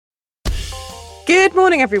Good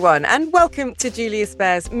morning, everyone, and welcome to Julius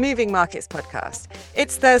Baer's Moving Markets podcast.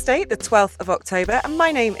 It's Thursday, the 12th of October, and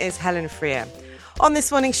my name is Helen Freer. On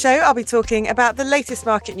this morning's show, I'll be talking about the latest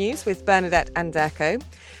market news with Bernadette Anderko.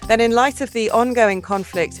 Then, in light of the ongoing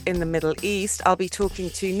conflict in the Middle East, I'll be talking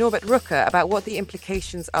to Norbert Rücker about what the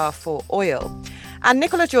implications are for oil. And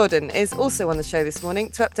Nicolas Jordan is also on the show this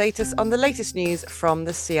morning to update us on the latest news from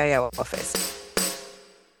the CIO office.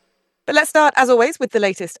 But let's start, as always, with the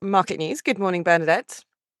latest market news. Good morning, Bernadette.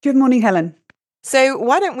 Good morning, Helen. So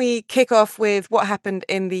why don't we kick off with what happened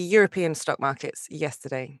in the European stock markets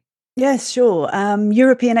yesterday? Yes, sure.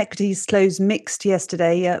 European equities closed mixed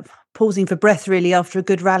yesterday, pausing for breath really after a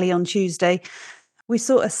good rally on Tuesday. We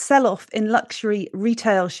saw a sell-off in luxury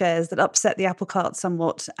retail shares that upset the apple cart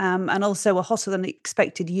somewhat, and also a hotter than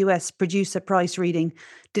expected US producer price reading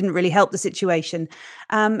didn't really help the situation.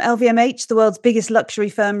 LVMH, the world's biggest luxury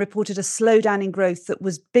firm, reported a slowdown in growth that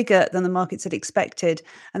was bigger than the markets had expected,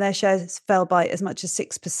 and their shares fell by as much as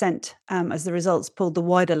 6% as the results pulled the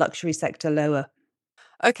wider luxury sector lower.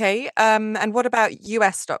 Okay, and what about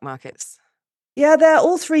US stock markets? Yeah,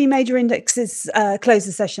 all three major indexes closed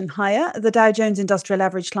the session higher. The Dow Jones Industrial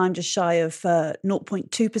Average climbed just shy of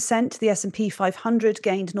 0.2%. The S&P 500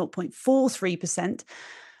 gained 0.43%.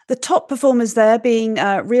 The top performers there being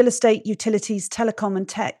real estate, utilities, telecom and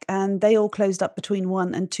tech, and they all closed up between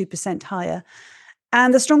 1% and 2% higher.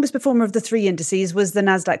 And the strongest performer of the three indices was the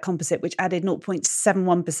Nasdaq Composite, which added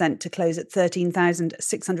 0.71% to close at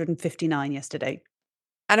 13,659 yesterday.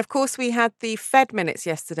 And of course, we had the Fed minutes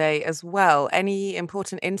yesterday as well. Any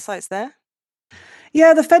important insights there?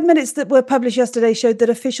 Yeah, the Fed minutes that were published yesterday showed that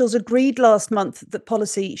officials agreed last month that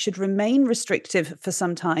policy should remain restrictive for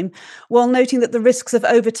some time, while noting that the risks of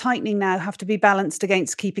over-tightening now have to be balanced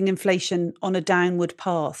against keeping inflation on a downward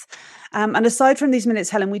path. And aside from these minutes,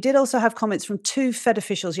 Helen, we did also have comments from two Fed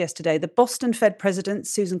officials yesterday. The Boston Fed President,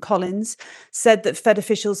 Susan Collins, said that Fed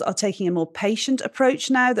officials are taking a more patient approach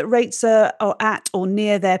now that rates are at or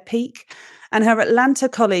near their peak. And her Atlanta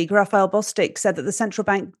colleague, Raphael Bostic, said that the central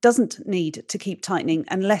bank doesn't need to keep tightening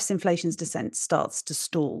unless inflation's descent starts to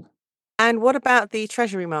stall. And what about the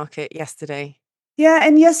Treasury market yesterday? Yeah,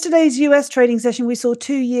 in yesterday's US trading session, we saw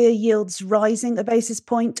 2-year yields rising a basis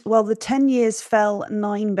point, while the 10 years fell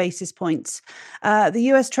 9 basis points.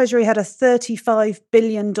 The US Treasury had a $35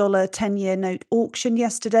 billion 10-year note auction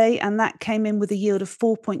yesterday, and that came in with a yield of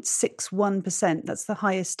 4.61%. That's the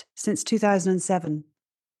highest since 2007.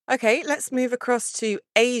 Okay, let's move across to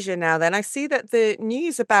Asia now then. I see that the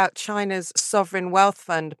news about China's sovereign wealth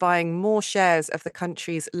fund buying more shares of the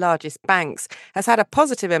country's largest banks has had a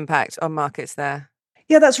positive impact on markets there.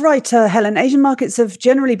 Yeah, that's right, Helen. Asian markets have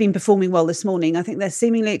generally been performing well this morning. I think they're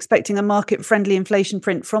seemingly expecting a market-friendly inflation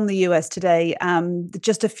print from the US today.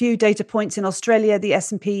 Just a few data points in Australia, the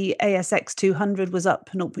S&P ASX 200 was up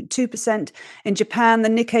 0.2%. In Japan, the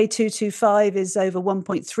Nikkei 225 is over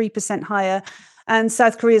 1.3% higher. And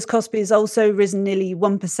South Korea's Kospi has also risen nearly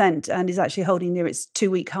 1% and is actually holding near its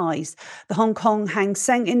 2-week highs. The Hong Kong Hang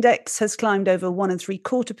Seng Index has climbed over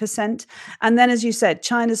 1.75%. And then, as you said,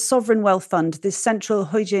 China's sovereign wealth fund, this Central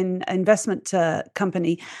Huijin Investment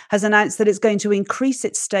company, has announced that it's going to increase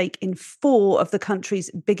its stake in 4 of the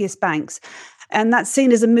country's biggest banks. And that's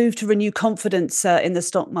seen as a move to renew confidence in the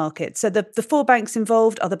stock market. So the 4 banks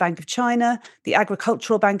involved are the Bank of China, the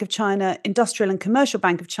Agricultural Bank of China, Industrial and Commercial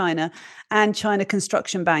Bank of China, and China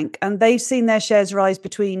Construction Bank. And they've seen their shares rise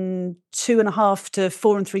between 2.5% to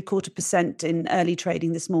 4.75% in early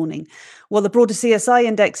trading this morning. While the broader CSI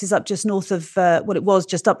index is up just north of, it was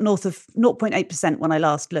just up north of 0.8% when I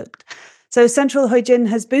last looked. So Central Huijin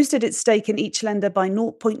has boosted its stake in each lender by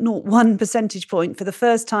 0.01 percentage point for the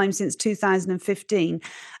first time since 2015.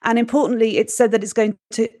 And importantly, it's said that it's going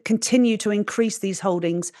to continue to increase these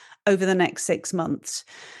holdings over the next 6 months.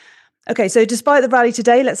 Okay, so despite the rally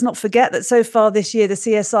today, let's not forget that so far this year, the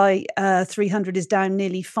CSI 300 is down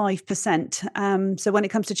nearly 5%. So when it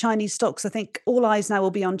comes to Chinese stocks, I think all eyes now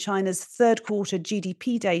will be on China's third quarter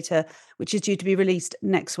GDP data, which is due to be released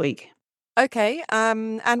next week. Okay,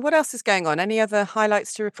 and what else is going on? Any other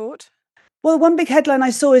highlights to report? Well, one big headline I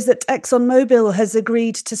saw is that ExxonMobil has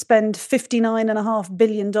agreed to spend $59.5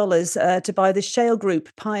 billion to buy the shale group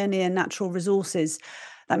Pioneer Natural Resources.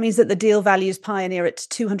 That means that the deal values Pioneer at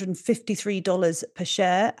 $253 per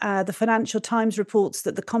share. The Financial Times reports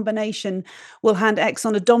that the combination will hand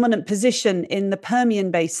Exxon a dominant position in the Permian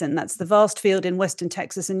Basin. That's the vast field in western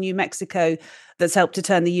Texas and New Mexico that's helped to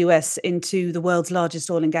turn the US into the world's largest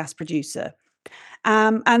oil and gas producer.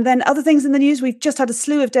 And then other things in the news, we've just had a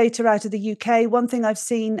slew of data out of the UK. One thing I've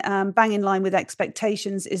seen bang in line with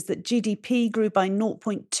expectations is that GDP grew by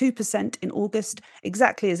 0.2% in August,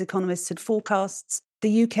 exactly as economists had forecasts.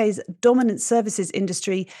 The UK's dominant services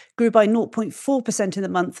industry grew by 0.4% in the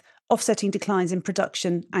month, offsetting declines in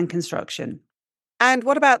production and construction. And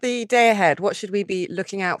what about the day ahead? What should we be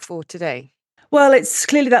looking out for today? Well, it's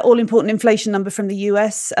clearly that all-important inflation number from the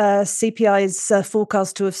US. CPI is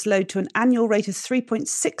forecast to have slowed to an annual rate of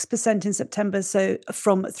 3.6% in September, so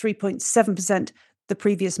from 3.7% the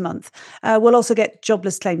previous month. We'll also get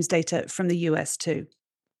jobless claims data from the US too.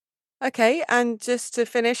 Okay, and just to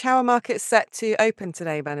finish, how are markets set to open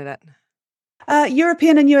today, Bernadette?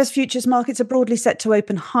 European and US futures markets are broadly set to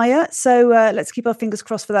open higher, so let's keep our fingers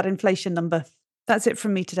crossed for that inflation number. That's it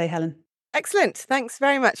from me today, Helen. Excellent. Thanks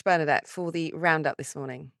very much, Bernadette, for the roundup this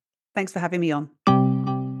morning. Thanks for having me on.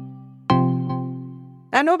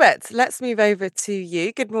 Now, Norbert, let's move over to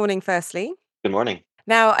you. Good morning, firstly. Good morning.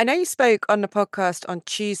 Now, I know you spoke on the podcast on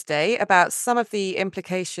Tuesday about some of the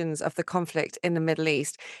implications of the conflict in the Middle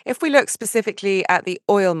East. If we look specifically at the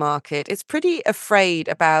oil market, it's pretty afraid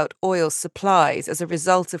about oil supplies as a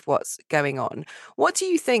result of what's going on. What do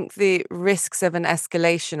you think the risks of an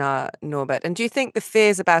escalation are, Norbert? And do you think the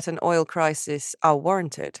fears about an oil crisis are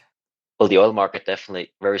warranted? Well, the oil market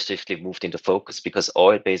definitely very swiftly moved into focus because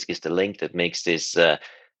oil basically is the link that makes this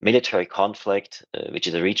military conflict, which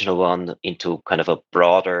is a regional one, into kind of a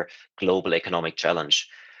broader global economic challenge.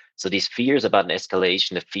 So these fears about an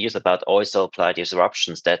escalation, the fears about oil supply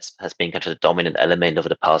disruptions, that has been kind of the dominant element over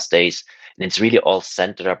the past days. And it's really all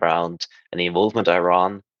centered around an involvement of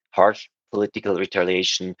Iran, harsh political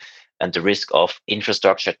retaliation, and the risk of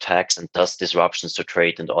infrastructure attacks and thus disruptions to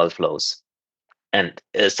trade and oil flows. And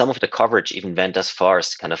some of the coverage even went as far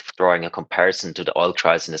as kind of drawing a comparison to the oil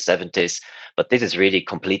crisis in the 70s. But this is really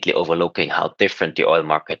completely overlooking how different the oil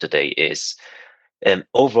market today is.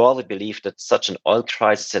 Overall, we believe that such an oil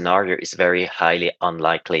crisis scenario is very highly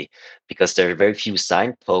unlikely because there are very few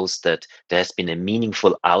signposts that there has been a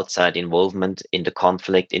meaningful outside involvement in the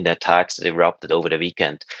conflict, in the attacks that erupted over the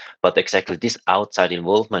weekend. But exactly this outside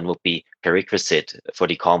involvement would be prerequisite for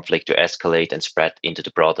the conflict to escalate and spread into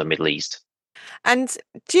the broader Middle East. And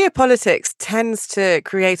geopolitics tends to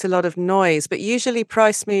create a lot of noise, but usually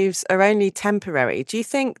price moves are only temporary. Do you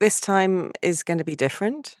think this time is going to be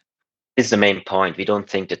different? This is the main point. We don't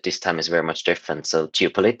think that this time is very much different. So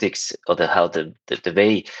geopolitics, or the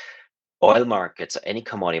way oil markets or any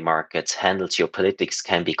commodity markets handle geopolitics,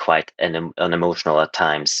 can be quite unemotional at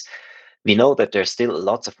times. We know that there's still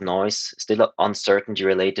lots of noise, still uncertainty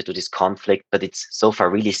related to this conflict, but it's so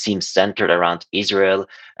far really seems centered around Israel,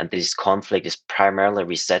 and this conflict is primarily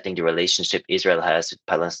resetting the relationship Israel has with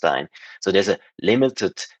Palestine. So there's a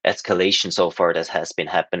limited escalation so far that has been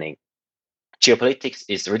happening. Geopolitics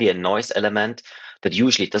is really a noise element that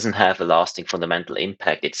usually doesn't have a lasting fundamental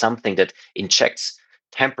impact. It's something that injects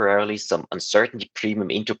temporarily some uncertainty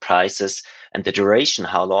premium into prices, and the duration,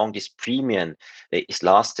 how long this premium is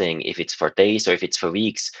lasting, if it's for days or if it's for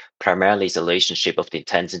weeks, primarily is a relationship of the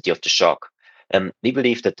intensity of the shock. We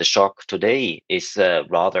believe that the shock today is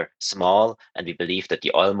rather small, and we believe that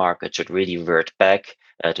the oil market should really revert back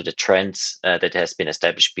to the trends that has been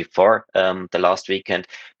established before the last weekend,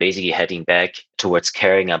 basically heading back towards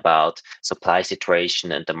caring about supply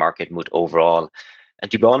situation and the market mood overall.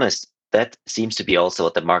 And to be honest, that seems to be also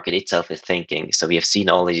what the market itself is thinking. So we have seen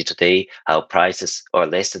already today how prices, or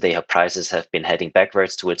yesterday, how prices have been heading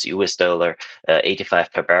backwards towards US dollar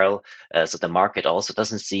 85 per barrel. So the market also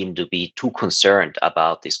doesn't seem to be too concerned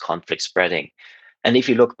about this conflict spreading. And if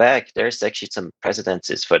you look back, there's actually some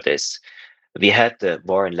precedences for this. We had the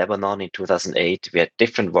war in Lebanon in 2008. We had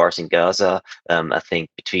different wars in Gaza, I think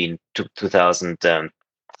between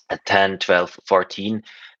 2010, 12, 14.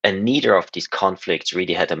 And neither of these conflicts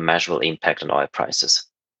really had a measurable impact on oil prices.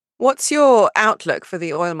 What's your outlook for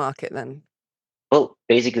the oil market then? Well,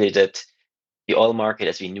 basically that the oil market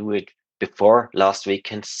as we knew it before last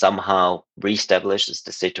weekend somehow reestablishes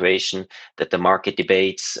the situation that the market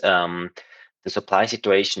debates, the supply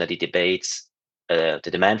situation that it debates, the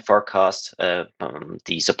demand forecast,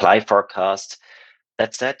 the supply forecast.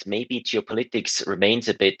 That said, maybe geopolitics remains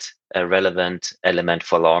a bit a relevant element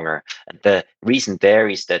for longer. And the reason there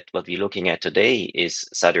is that what we're looking at today is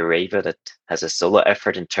Saudi Arabia that has a solo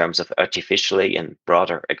effort in terms of artificially and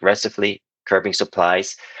rather aggressively curbing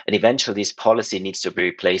supplies. And eventually this policy needs to be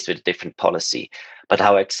replaced with a different policy. But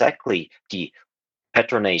how exactly the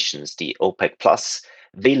petronations, the OPEC Plus,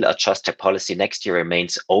 will adjust their policy next year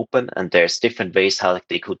remains open, and there's different ways how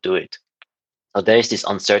they could do it. So there is this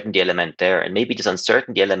uncertainty element there, and maybe this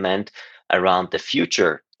uncertainty element around the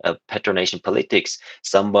future patronation politics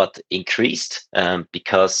somewhat increased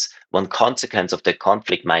because one consequence of the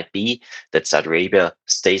conflict might be that Saudi Arabia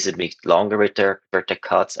stays a bit longer with their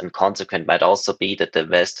cuts, and consequent might also be that the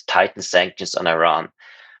West tightens sanctions on Iran.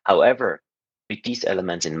 However, with these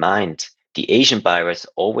elements in mind, the Asian buyers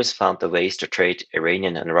always found the ways to trade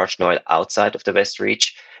Iranian and Russian oil outside of the West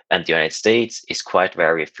reach, and the United States is quite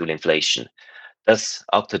wary of fuel inflation. Thus,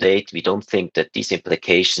 up to date, we don't think that these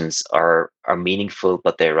implications are meaningful,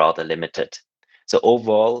 but they're rather limited. So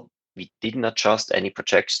overall, we did not trust any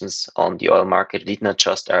projections on the oil market, did not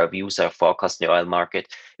trust our views, our forecast in the oil market.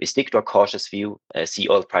 We stick to our cautious view, see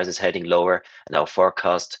oil prices heading lower, and our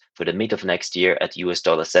forecast for the mid of next year at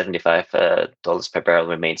 $75 per barrel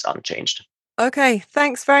remains unchanged. Okay,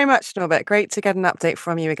 thanks very much, Norbert. Great to get an update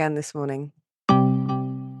from you again this morning.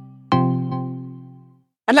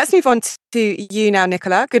 And let's move on to you now,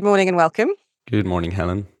 Nicolas. Good morning and welcome. Good morning,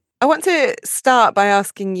 Helen. I want to start by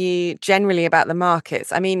asking you generally about the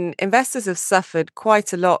markets. I mean, investors have suffered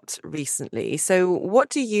quite a lot recently. So what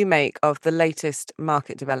do you make of the latest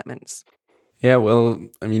market developments? Yeah, well,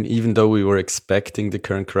 I mean, even though we were expecting the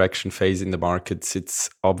current correction phase in the markets, it's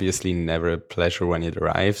obviously never a pleasure when it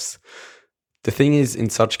arrives. The thing is,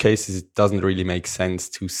 in such cases, it doesn't really make sense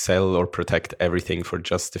to sell or protect everything for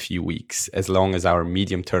just a few weeks, as long as our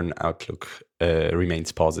medium-term outlook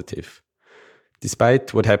remains positive.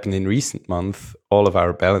 Despite what happened in recent months, all of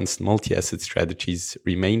our balanced multi-asset strategies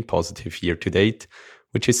remain positive year to date,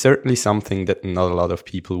 which is certainly something that not a lot of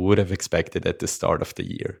people would have expected at the start of the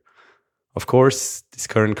year. Of course, this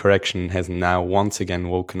current correction has now once again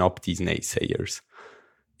woken up these naysayers.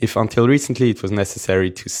 If until recently it was necessary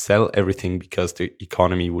to sell everything because the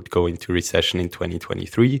economy would go into recession in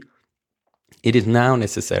 2023, it is now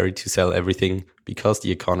necessary to sell everything because the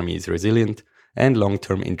economy is resilient and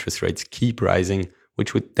long-term interest rates keep rising,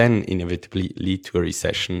 which would then inevitably lead to a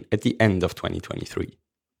recession at the end of 2023.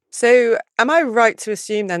 So am I right to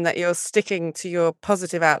assume then that you're sticking to your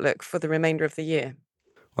positive outlook for the remainder of the year?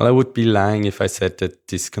 Well, I would be lying if I said that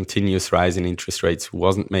this continuous rise in interest rates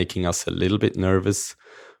wasn't making us a little bit nervous.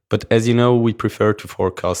 But as you know, we prefer to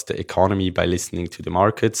forecast the economy by listening to the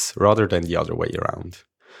markets rather than the other way around.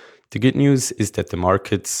 The good news is that the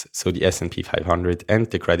markets, so the S&P 500 and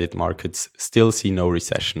the credit markets, still see no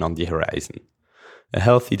recession on the horizon. A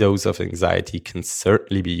healthy dose of anxiety can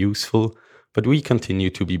certainly be useful, but we continue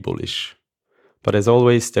to be bullish. But as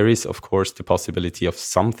always, there is of course the possibility of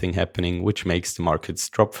something happening which makes the markets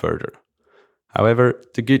drop further. However,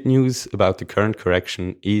 the good news about the current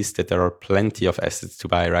correction is that there are plenty of assets to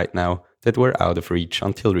buy right now that were out of reach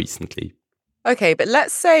until recently. Okay, but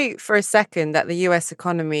let's say for a second that the US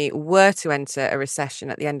economy were to enter a recession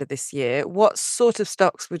at the end of this year. What sort of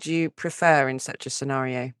stocks would you prefer in such a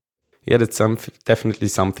scenario? Yeah, that's definitely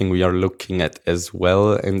something we are looking at as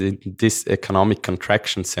well. And in this economic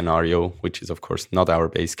contraction scenario, which is of course not our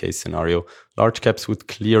base case scenario, large caps would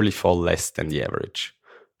clearly fall less than the average.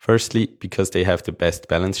 Firstly, because they have the best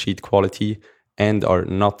balance sheet quality and are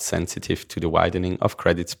not sensitive to the widening of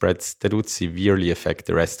credit spreads that would severely affect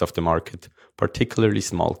the rest of the market, particularly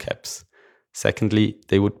small caps. Secondly,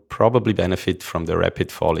 they would probably benefit from the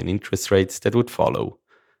rapid fall in interest rates that would follow.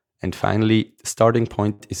 And finally, the starting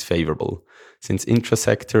point is favorable, since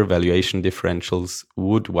intra-sector valuation differentials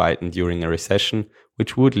would widen during a recession,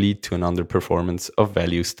 which would lead to an underperformance of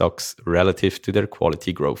value stocks relative to their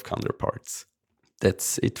quality growth counterparts.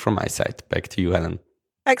 That's it from my side. Back to you, Helen.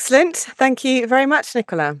 Excellent. Thank you very much,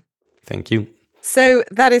 Nicolas. Thank you. So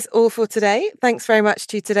that is all for today. Thanks very much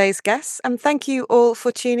to today's guests, and thank you all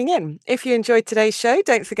for tuning in. If you enjoyed today's show,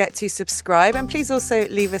 don't forget to subscribe, and please also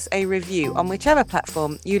leave us a review on whichever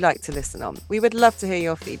platform you like to listen on. We would love to hear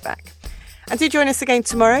your feedback. And do join us again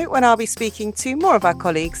tomorrow when I'll be speaking to more of our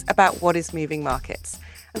colleagues about what is moving markets.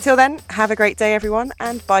 Until then, have a great day, everyone,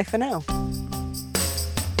 and bye for now.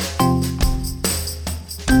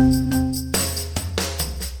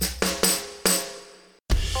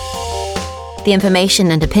 The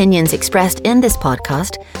information and opinions expressed in this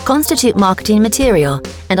podcast constitute marketing material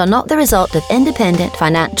and are not the result of independent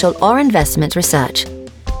financial or investment research.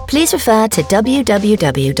 Please refer to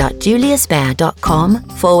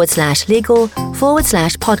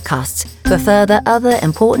www.juliusbaer.com/legal/podcasts for further other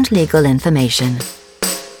important legal information.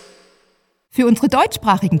 Für unsere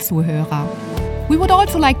deutschsprachigen Zuhörer. We would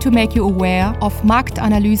also like to make you aware of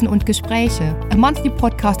Marktanalysen und Gespräche, a monthly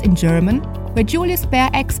podcast in German, where Julius Baer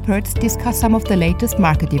experts discuss some of the latest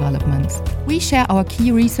market developments. We share our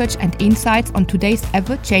key research and insights on today's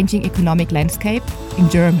ever-changing economic landscape in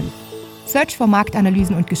German. Search for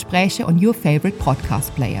Marktanalysen und Gespräche on your favorite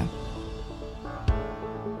podcast player.